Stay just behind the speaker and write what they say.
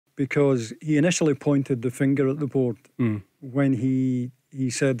because he initially pointed the finger at the board when he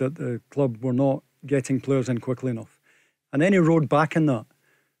said that the club were not getting players in quickly enough. And then he rode back in that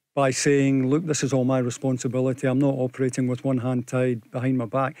by saying, look, this is all my responsibility. I'm not operating with one hand tied behind my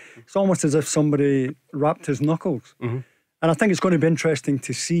back. It's almost as if somebody wrapped his knuckles. And I think it's going to be interesting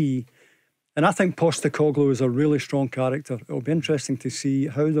to see. And I think Postecoglou is a really strong character. It'll be interesting to see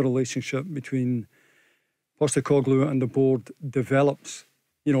how the relationship between Postecoglou and the board develops.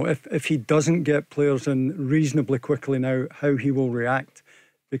 You know, if he doesn't get players in reasonably quickly now, how he will react.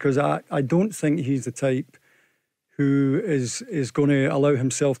 Because I don't think he's the type who is going to allow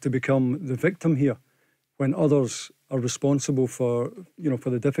himself to become the victim here when others are responsible for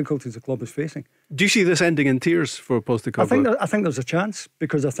the difficulties the club is facing. Do you see this ending in tears for Postecoglou? I think there's a chance,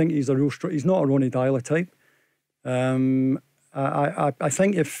 because I think he's he's not a Ronnie Dyler type. I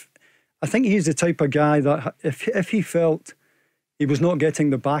think he's the type of guy that if he felt he was not getting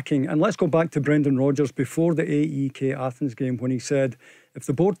the backing, and let's go back to Brendan Rodgers before the AEK Athens game when he said, if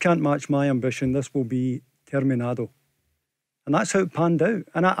the board can't match my ambition, this will be terminado. And that's how it panned out.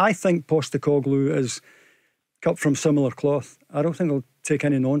 And I think Postecoglou is cut from similar cloth. I don't think he'll take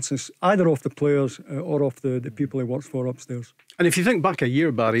any nonsense either off the players or off the people he works for upstairs. And if you think back a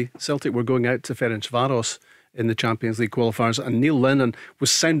year, Barry, Celtic were going out to Ferencvaros in the Champions League qualifiers, and Neil Lennon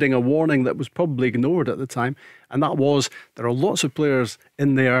was sounding a warning that was probably ignored at the time, and that was, there are lots of players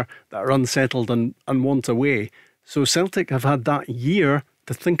in there that are unsettled and want away. So Celtic have had that year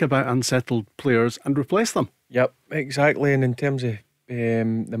to think about unsettled players and replace them. Yep, exactly. And in terms of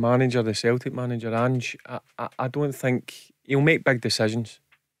the manager, the Celtic manager, Ange, I don't think he'll make big decisions.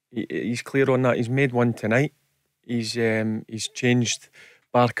 He's clear on that. He's made one tonight. He's changed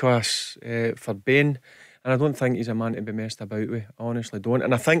Barkas for Bain, and I don't think he's a man to be messed about with. I honestly don't.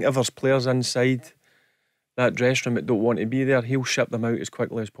 And I think if there's players inside that dressing room that don't want to be there, he'll ship them out as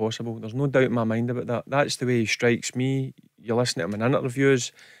quickly as possible. There's no doubt in my mind about that. That's the way he strikes me. You listen to him in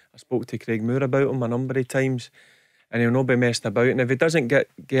interviews. I spoke to Craig Moore about him a number of times, and he'll not be messed about. And if he doesn't get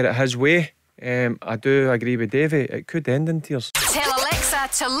it his way, I do agree with Davie, it could end in tears. Tell Alexa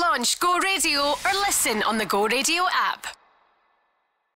to launch Go Radio or listen on the Go Radio app.